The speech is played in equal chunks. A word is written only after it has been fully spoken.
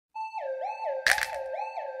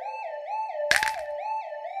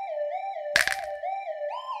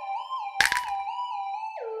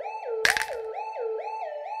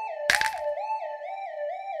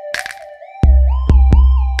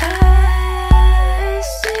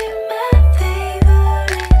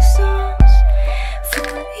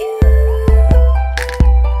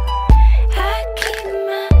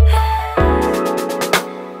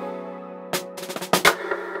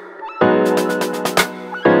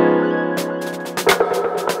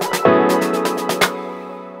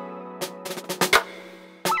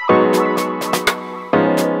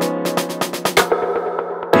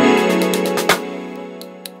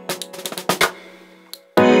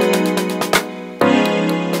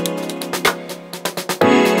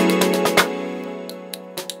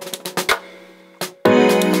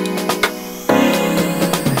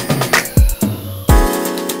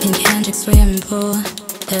pool.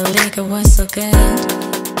 The liquor was so good.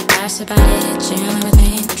 Asked about it, chilling with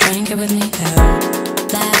me, drink it with me. Oh,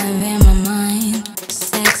 love in my mind,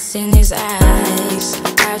 sex in his eyes.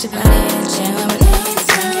 Asked about it, chilling with me,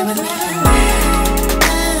 drink it with me.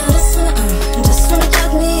 Just wanna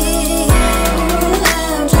talk me.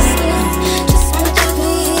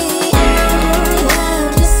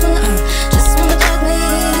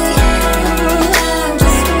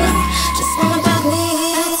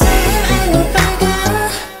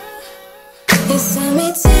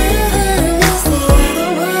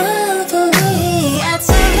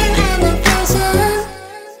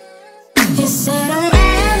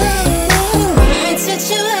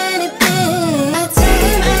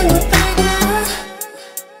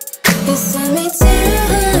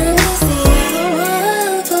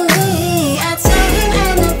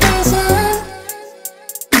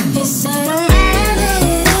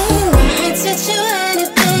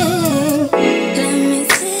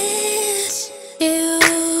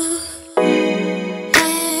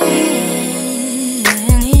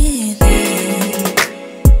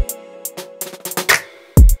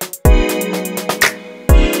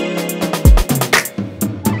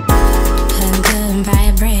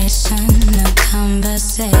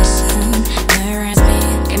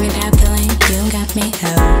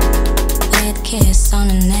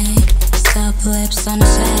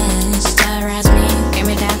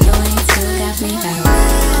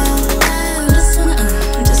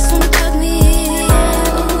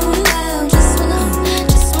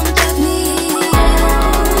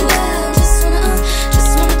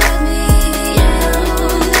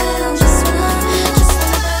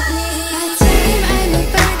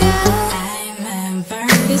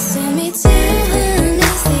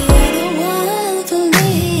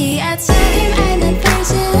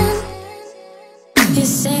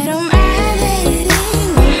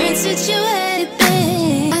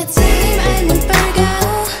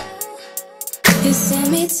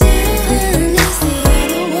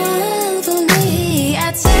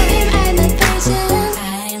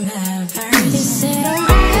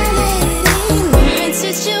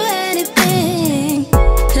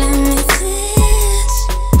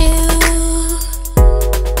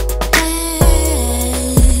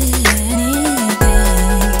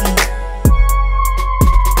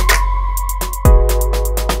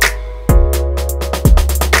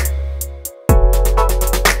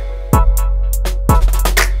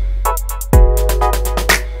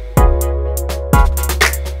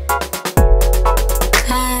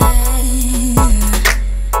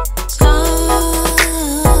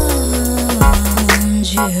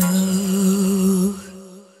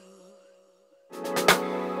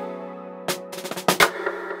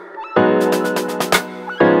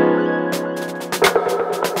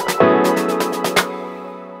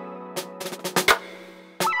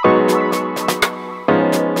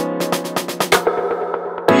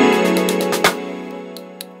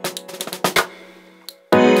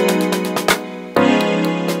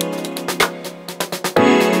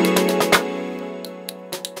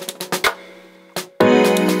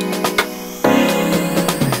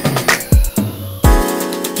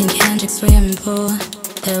 Swimming pool,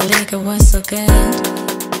 the liquor was so good.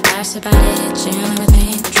 Asked about it, chilling with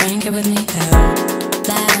me, drink it with me. Oh,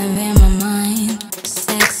 love in my mind,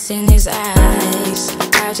 sex in his eyes.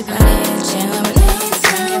 Asked about it, chilling with me,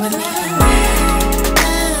 drink it with me.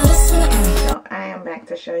 So I am back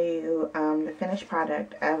to show you the finished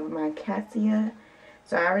product of my Cassia.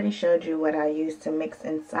 So I already showed you what I used to mix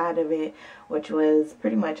inside of it, which was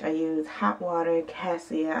pretty much I used hot water,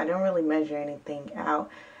 Cassia. I don't really measure anything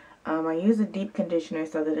out. I use a deep conditioner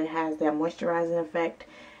so that it has that moisturizing effect,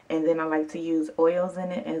 and then I like to use oils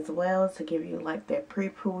in it as well to give you like that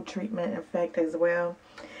pre-poo treatment effect as well.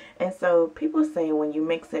 And so people say when you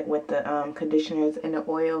mix it with the conditioners and the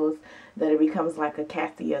oils that it becomes like a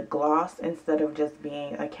Cassia gloss instead of just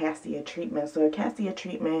being a Cassia treatment. So a Cassia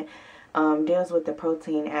treatment deals with the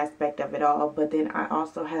protein aspect of it all, but then I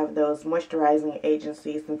also have those moisturizing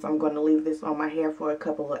agencies since I'm going to leave this on my hair for a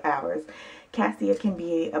couple of hours. Cassia can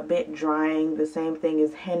be a bit drying, the same thing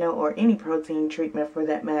as henna or any protein treatment for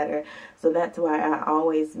that matter. So that's why I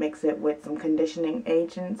always mix it with some conditioning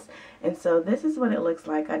agents. And so this is what it looks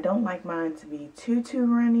like. I don't like mine to be too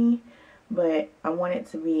runny, but I want it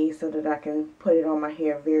to be so that I can put it on my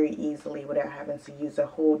hair very easily without having to use a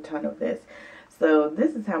whole ton of this. So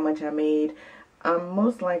this is how much I made. I'm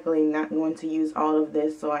most likely not going to use all of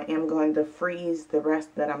this, so I am going to freeze the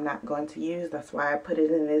rest that I'm not going to use. That's why I put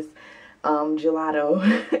it in this gelato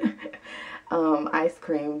ice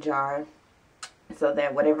cream jar, so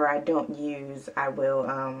that whatever I don't use I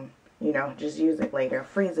will you know, just use it later,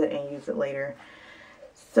 freeze it and use it later.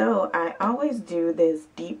 So I always do this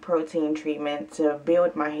deep protein treatment to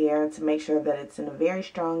build my hair, to make sure that it's in a very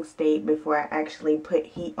strong state before I actually put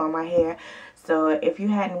heat on my hair. So if you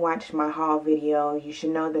hadn't watched my haul video, you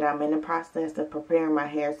should know that I'm in the process of preparing my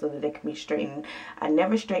hair so that it can be straightened. I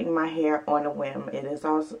never straighten my hair on a whim. It is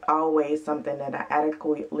also always something that I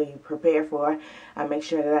adequately prepare for. I make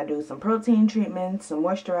sure that I do some protein treatments, some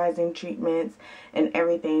moisturizing treatments, and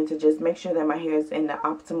everything to just make sure that my hair is in the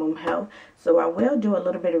optimum health. So I will do a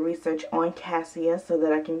little bit of research on Cassia so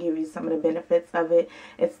that I can give you some of the benefits of it.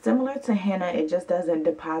 It's similar to henna, it just doesn't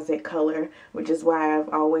deposit color, which is why I've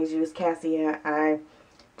always used Cassia. I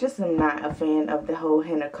just am not a fan of the whole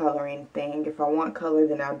henna coloring thing. If I want color,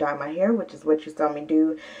 then I'll dye my hair, which is what you saw me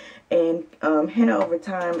do. And henna over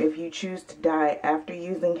time, if you choose to dye after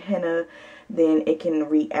using henna, then it can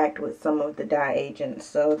react with some of the dye agents.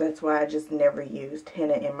 So that's why I just never used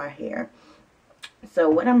henna in my hair. So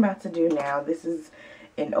what I'm about to do now, this is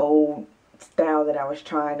an old style that I was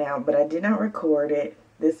trying out, but I did not record it.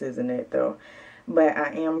 This isn't it though. But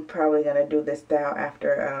I am probably going to do this style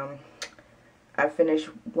after I finish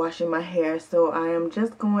washing my hair. So I am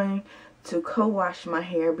just going to co-wash my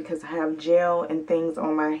hair because I have gel and things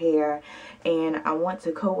on my hair, and I want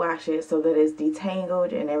to co-wash it so that it's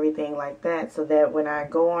detangled and everything like that, so that when I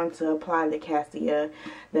go on to apply the Cassia,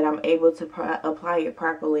 that I'm able to apply it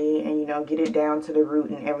properly and, you know, get it down to the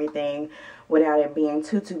root and everything without it being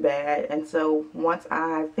too bad. And so once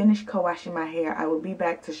I finish co-washing my hair, I will be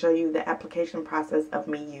back to show you the application process of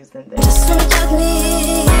me using this.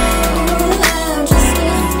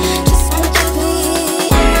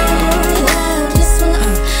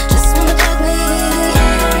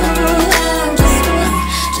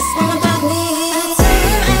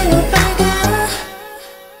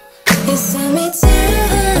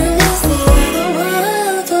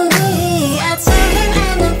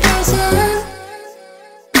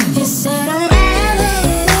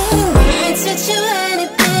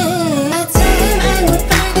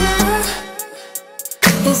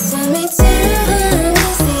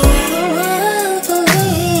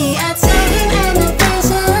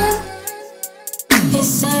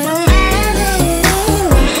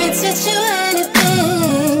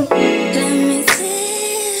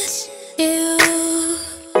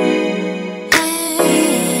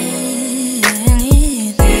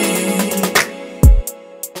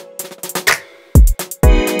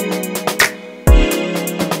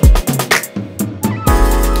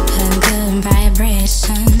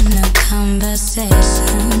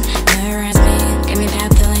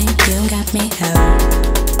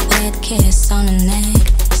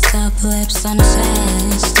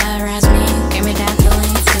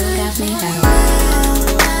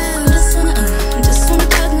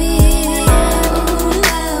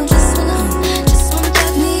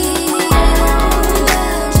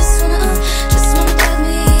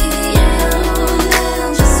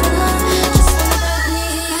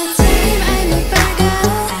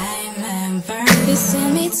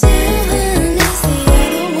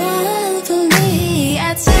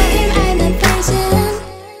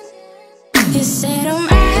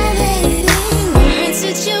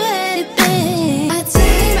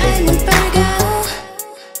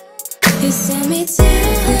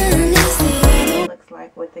 Looks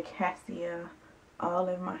like with the Cassia all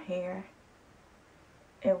in my hair.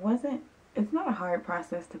 It's not a hard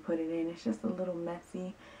process to put it in, it's just a little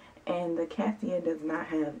messy, and the Cassia does not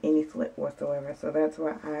have any slip whatsoever, so that's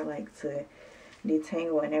why I like to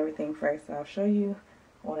detangle and everything first. I'll show you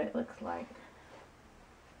what it looks like.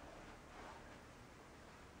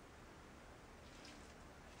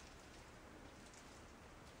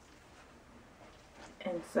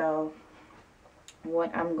 And so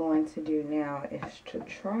what I'm going to do now is to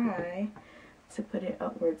try to put it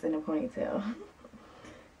upwards in a ponytail.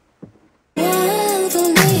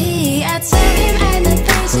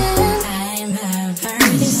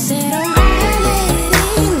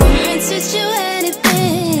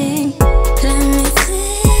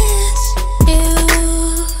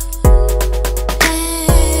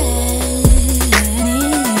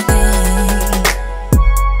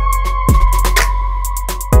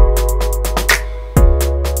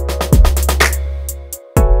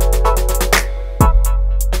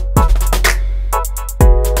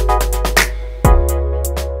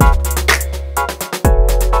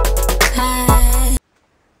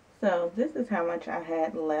 So this is how much I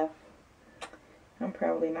had left. I'm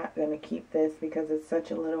probably not going to keep this because it's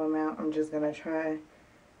such a little amount. I'm just going to try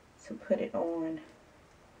to put it on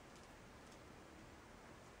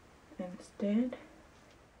instead.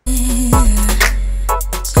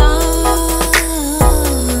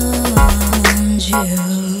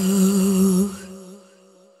 you.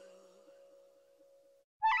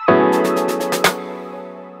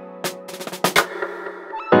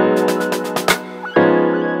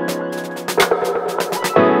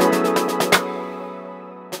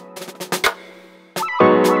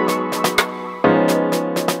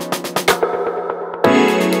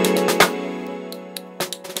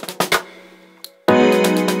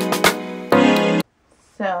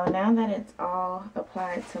 So now that it's all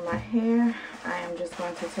applied to my hair, I am just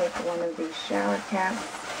going to take one of these shower caps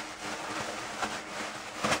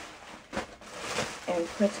and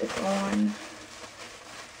put it on.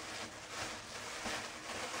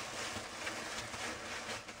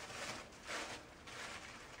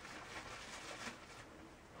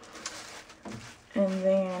 And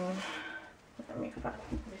then, let me find,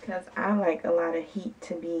 because I like a lot of heat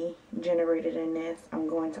to be generated in this, I'm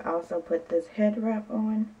going to also put this head wrap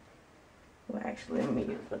on. Well, actually, let me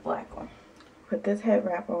use the black one. Put this head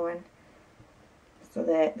wrap on so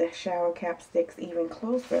that the shower cap sticks even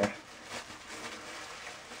closer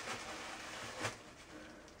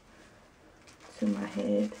to my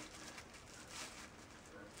head.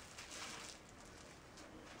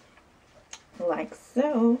 Like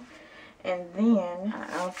so. And then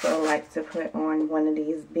I also like to put on one of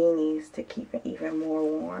these beanies to keep it even more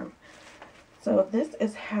warm. So this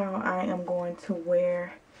is how I am going to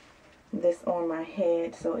wear this on my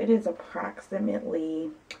head. So it is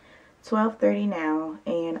approximately 12:30 now,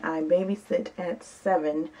 and I babysit at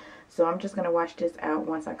 7. So I'm just going to wash this out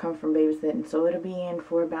once I come from babysitting. So it'll be in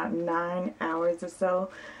for about 9 hours or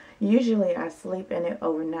so. Usually I sleep in it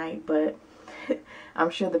overnight, but I'm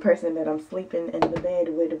sure the person that I'm sleeping in the bed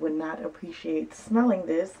with would not appreciate smelling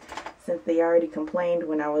this, since they already complained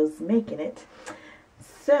when I was making it.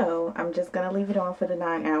 So I'm just going to leave it on for the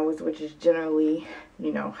 9 hours, which is generally,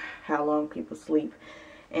 you know, how long people sleep.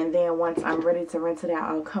 And then once I'm ready to rinse it out,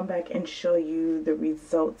 I'll come back and show you the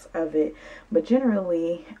results of it. But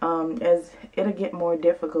generally, as it'll get more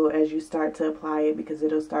difficult as you start to apply it, because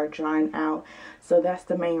it'll start drying out. So that's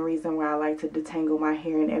the main reason why I like to detangle my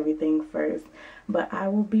hair and everything first. But I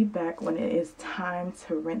will be back when it is time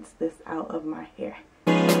to rinse this out of my hair.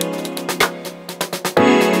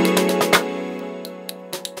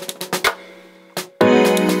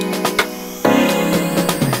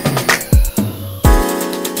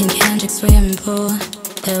 In Kendrick's swimming pool,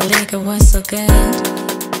 the liquor was so good.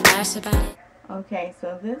 Asked about it. Okay,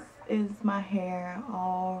 so this is my hair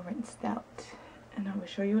all rinsed out, and I'm gonna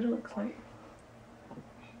show you what it looks like.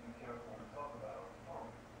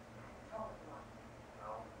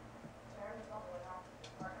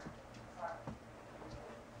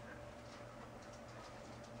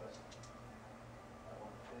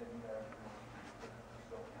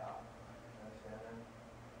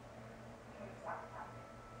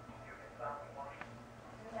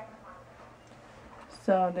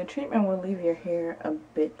 So the treatment will leave your hair a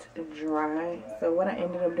bit dry. So what I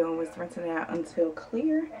ended up doing was rinsing it out until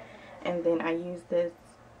clear, and then I used this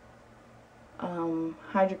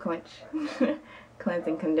Hydro Clench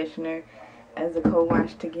cleansing conditioner as a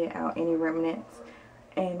co-wash to get out any remnants,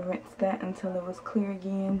 and rinse that until it was clear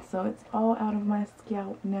again. So it's all out of my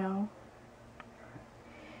scalp now.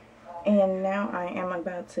 And now I am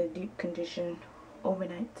about to deep condition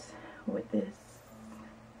overnight with this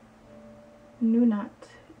new knot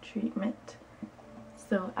treatment.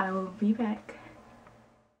 So I will be back.